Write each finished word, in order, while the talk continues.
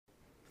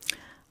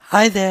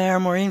Hi there,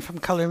 Maureen from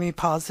Color Me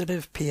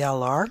Positive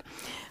PLR.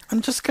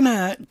 I'm just going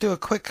to do a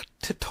quick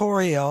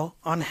tutorial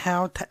on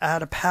how to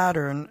add a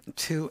pattern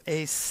to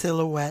a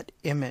silhouette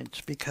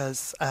image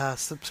because a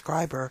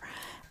subscriber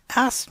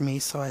asked me,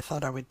 so I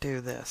thought I would do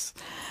this.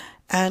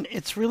 And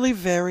it's really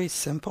very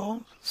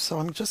simple, so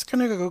I'm just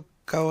going to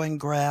go and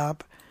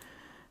grab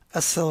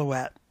a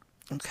silhouette.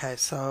 Okay,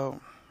 so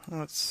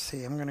let's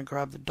see, I'm going to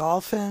grab the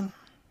dolphin,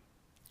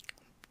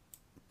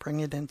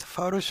 bring it into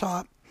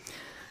Photoshop.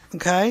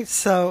 Okay,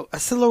 so a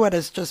silhouette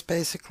is just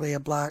basically a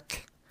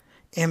black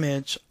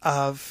image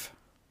of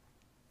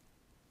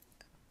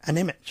an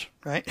image,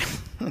 right?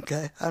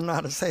 Okay, I don't know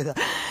how to say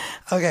that.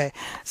 Okay,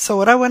 so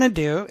what I want to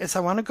do is I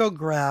want to go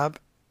grab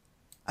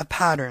a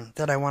pattern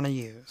that I want to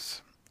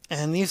use.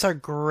 And these are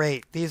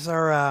great. These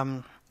are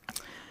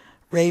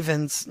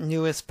Raven's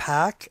newest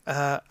pack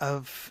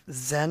of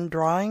Zen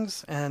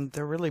drawings, and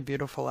they're really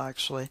beautiful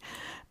actually.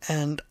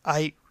 And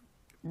I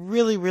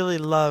really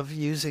love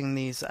using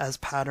these as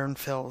pattern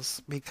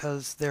fills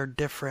because they're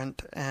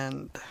different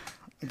and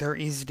they're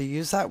easy to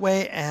use that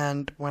way,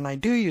 and when I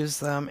do use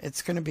them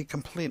it's going to be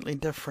completely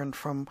different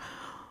from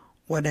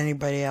what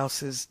anybody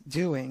else is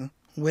doing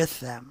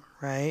with them,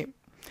 right?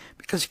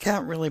 Because you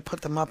can't really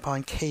put them up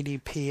on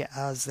KDP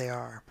as they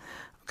are.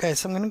 Okay,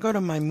 so I'm going to go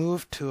to my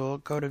move tool,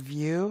 go to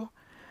view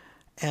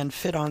and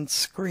fit on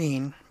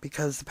screen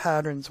because the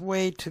pattern's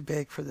way too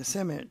big for this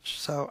image.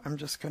 So I'm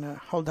just going to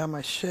hold down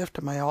my shift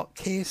and my alt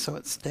key so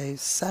it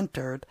stays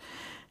centered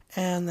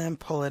and then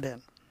pull it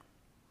in.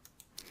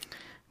 I'm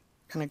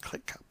going to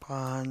click up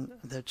on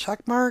the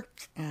check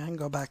mark and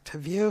go back to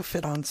view,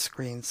 fit on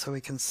screen so we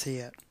can see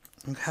it.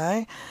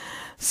 Okay,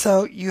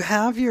 so you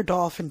have your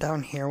dolphin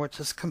down here which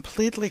is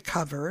completely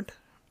covered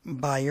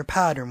by your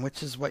pattern,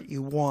 which is what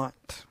you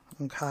want.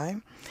 Okay,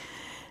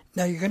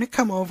 now you're going to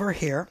come over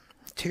here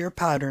to your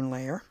pattern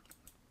layer,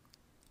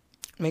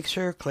 make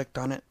sure you're clicked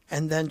on it,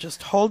 and then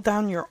just hold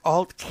down your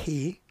alt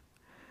key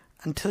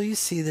until you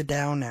see the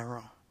down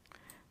arrow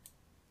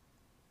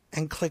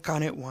and click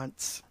on it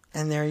once,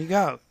 and there you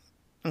go.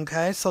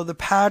 Okay, so the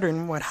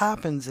pattern, what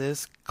happens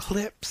is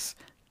clips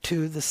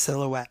to the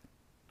silhouette,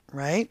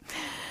 right?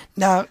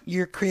 Now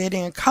you're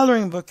creating a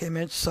coloring book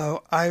image,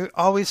 so I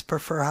always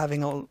prefer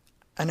having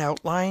an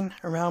outline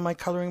around my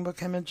coloring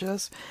book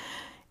images.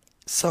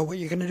 So what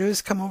you're going to do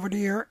is come over to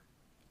your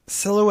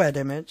silhouette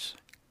image,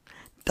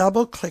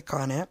 double click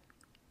on it,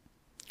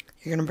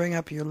 you're going to bring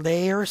up your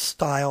layer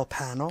style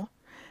panel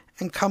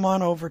and come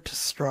on over to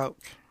stroke,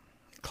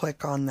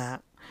 click on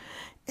that,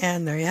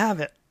 and there you have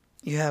it.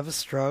 You have a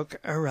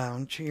stroke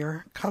around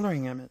your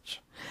coloring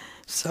image.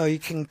 So you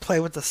can play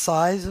with the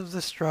size of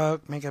the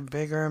stroke, make it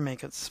bigger,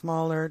 make it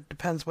smaller,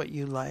 depends what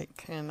you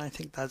like, and I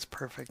think that's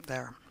perfect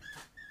there.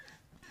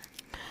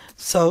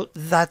 So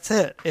that's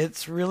it.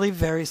 It's really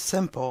very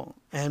simple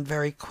and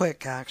very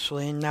quick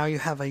actually. And now you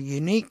have a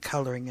unique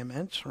coloring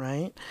image,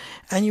 right?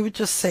 And you would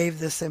just save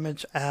this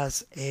image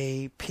as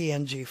a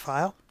PNG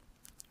file.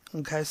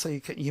 Okay, so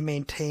you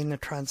maintain the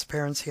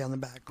transparency on the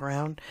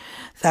background.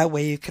 That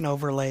way you can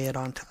overlay it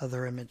onto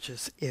other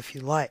images if you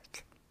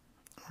like,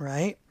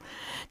 right?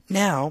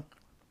 Now,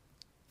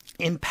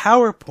 in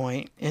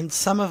PowerPoint, in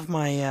some of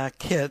my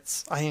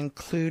kits, I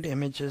include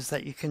images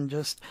that you can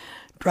just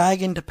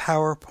drag into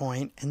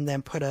PowerPoint and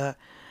then put a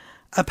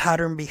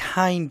pattern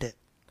behind it.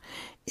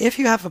 If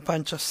you have a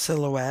bunch of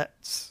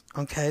silhouettes,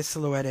 okay,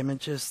 silhouette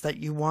images that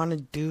you want to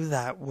do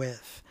that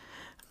with,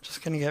 I'm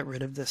just going to get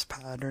rid of this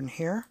pattern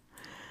here.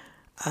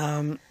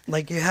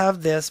 Like you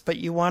have this, but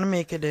you want to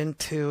make it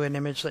into an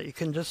image that you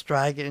can just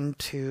drag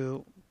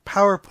into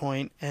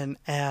PowerPoint and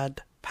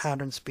add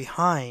patterns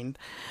behind.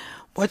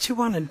 What you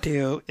want to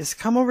do is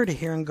come over to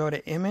here and go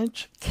to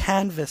image,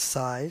 canvas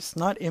size,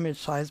 not image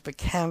size, but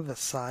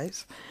canvas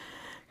size,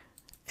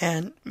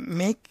 and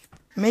make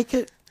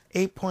it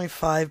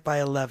 8.5 by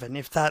 11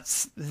 if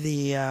that's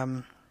the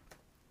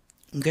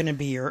going to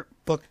be your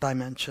book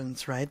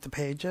dimensions, right? The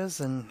pages,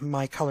 and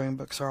my coloring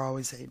books are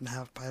always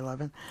 8.5 by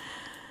 11.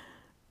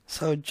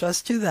 So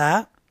just do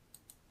that.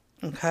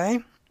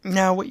 Okay.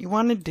 Now what you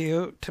want to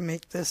do to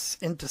make this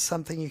into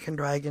something you can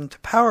drag into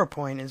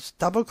PowerPoint is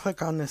double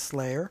click on this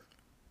layer.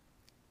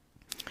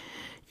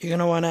 You're going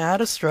to want to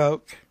add a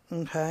stroke,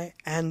 okay,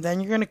 and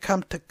then you're going to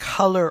come to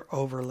color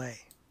overlay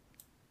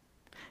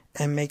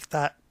and make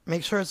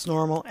sure it's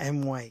normal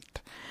and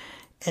white.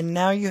 And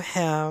now you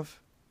have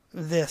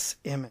this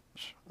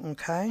image,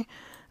 okay.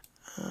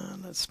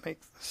 Let's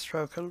make the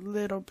stroke a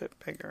little bit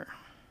bigger.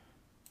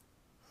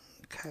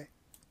 Okay,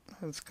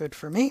 that's good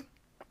for me.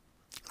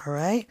 All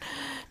right.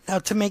 Now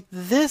to make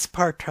this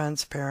part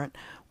transparent,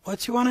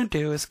 what you want to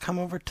do is come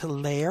over to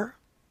layer,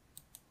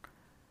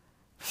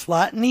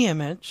 flatten the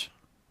image.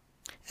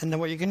 And then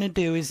what you're going to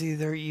do is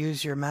either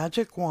use your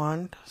magic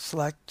wand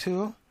select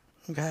tool,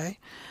 okay,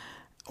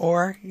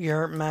 or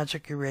your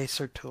magic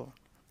eraser tool.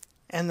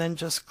 And then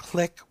just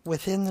click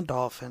within the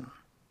dolphin.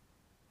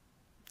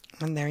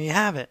 And there you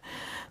have it.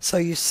 So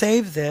you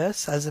save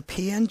this as a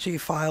PNG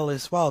file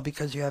as well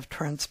because you have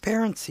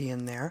transparency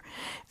in there.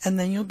 And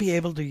then you'll be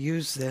able to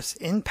use this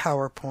in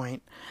PowerPoint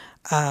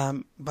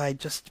by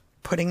just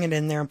putting it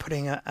in there and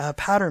putting a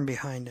pattern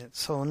behind it.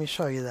 So let me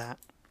show you that.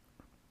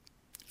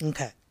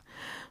 Okay,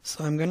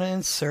 so I'm going to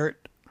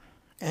insert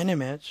an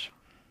image,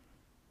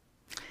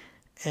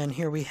 and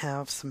here we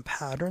have some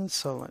patterns,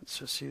 so let's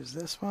just use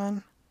this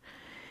one.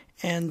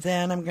 And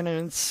then I'm going to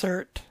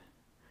insert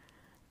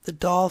the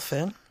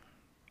dolphin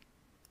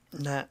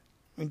that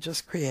we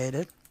just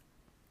created.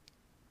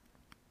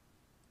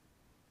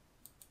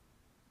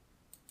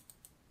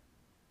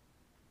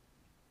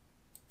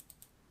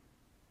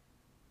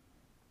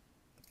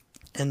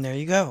 And there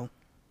you go.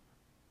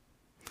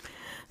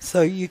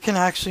 So you can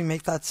actually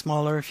make that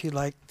smaller if you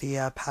like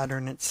the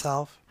pattern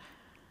itself.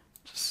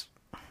 Just,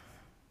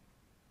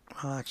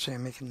 well, actually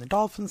I'm making the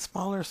dolphin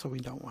smaller, so we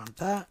don't want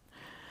that.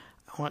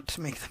 I want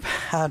to make the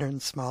pattern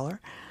smaller.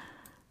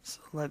 So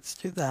let's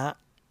do that.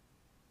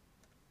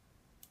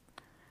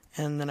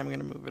 And then I'm going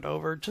to move it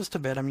over just a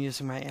bit. I'm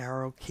using my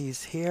arrow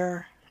keys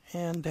here.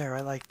 And there,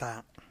 I like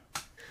that.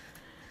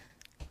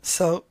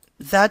 So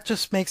that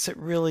just makes it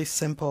really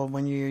simple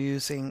when you're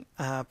using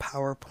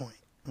PowerPoint.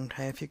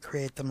 Okay, if you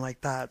create them like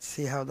that,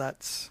 see how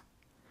that's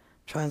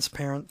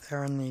transparent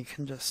there, and you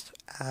can just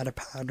add a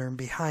pattern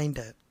behind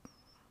it.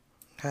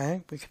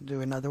 Okay, we can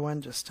do another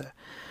one just to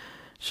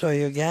show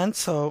you again.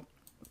 So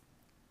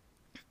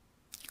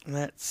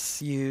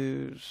let's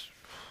use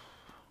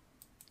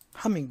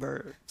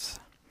hummingbirds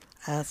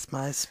as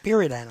my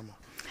spirit animal.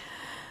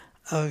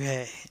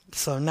 Okay,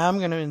 so now I'm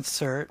going to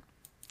insert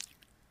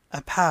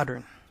a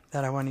pattern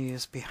that I want to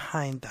use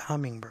behind the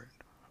hummingbird.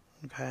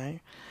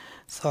 Okay,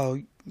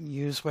 so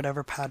use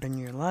whatever pattern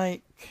you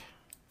like.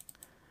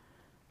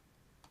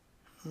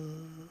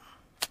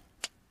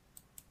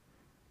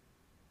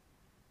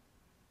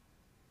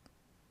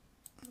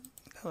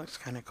 That looks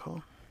kind of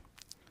cool.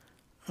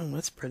 Oh,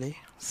 that's pretty.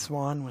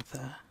 Swan with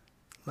a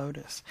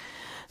lotus.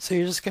 So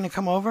you're just going to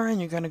come over and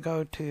you're going to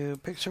go to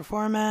Picture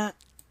Format,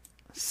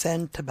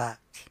 Send to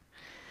Back.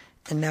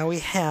 And now we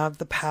have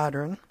the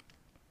pattern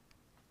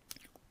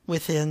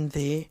within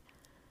the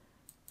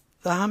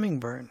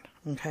hummingbird.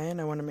 Okay, and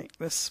I want to make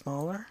this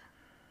smaller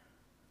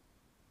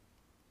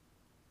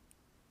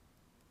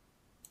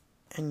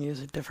and use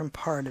a different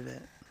part of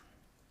it.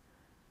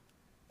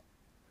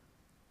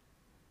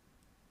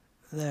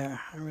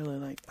 There, I really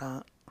like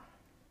that.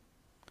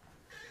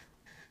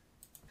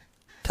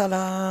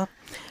 Ta-da!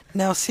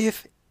 Now see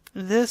if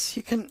this,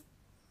 you can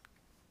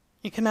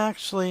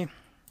actually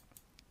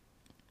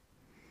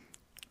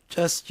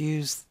just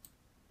use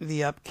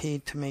the up key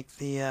to make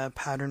the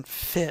pattern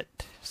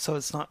fit so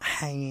it's not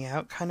hanging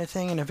out kind of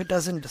thing, and if it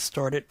doesn't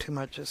distort it too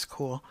much, it's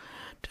cool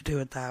to do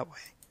it that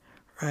way,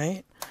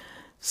 right?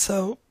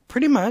 So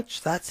pretty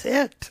much that's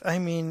it. I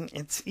mean,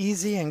 it's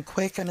easy and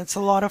quick, and it's a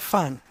lot of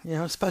fun, you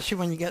know, especially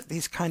when you get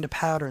these kind of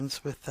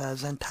patterns with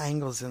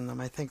Zentangles in them.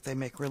 I think they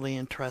make really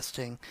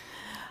interesting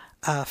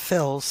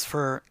fills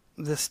for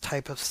this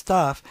type of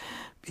stuff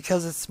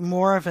because it's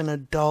more of an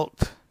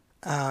adult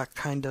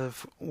kind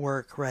of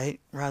work, right,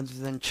 rather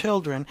than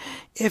children.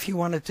 If you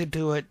wanted to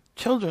do a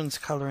children's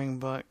coloring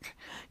book,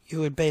 you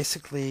would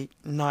basically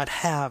not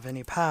have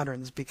any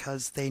patterns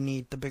because they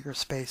need the bigger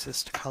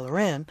spaces to color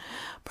in.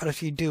 But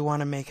if you do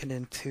want to make it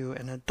into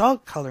an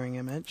adult coloring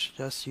image,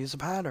 just use a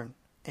pattern,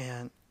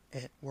 and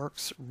it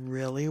works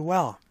really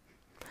well.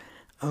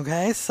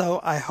 Okay, so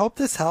I hope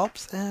this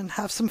helps, and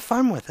have some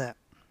fun with it.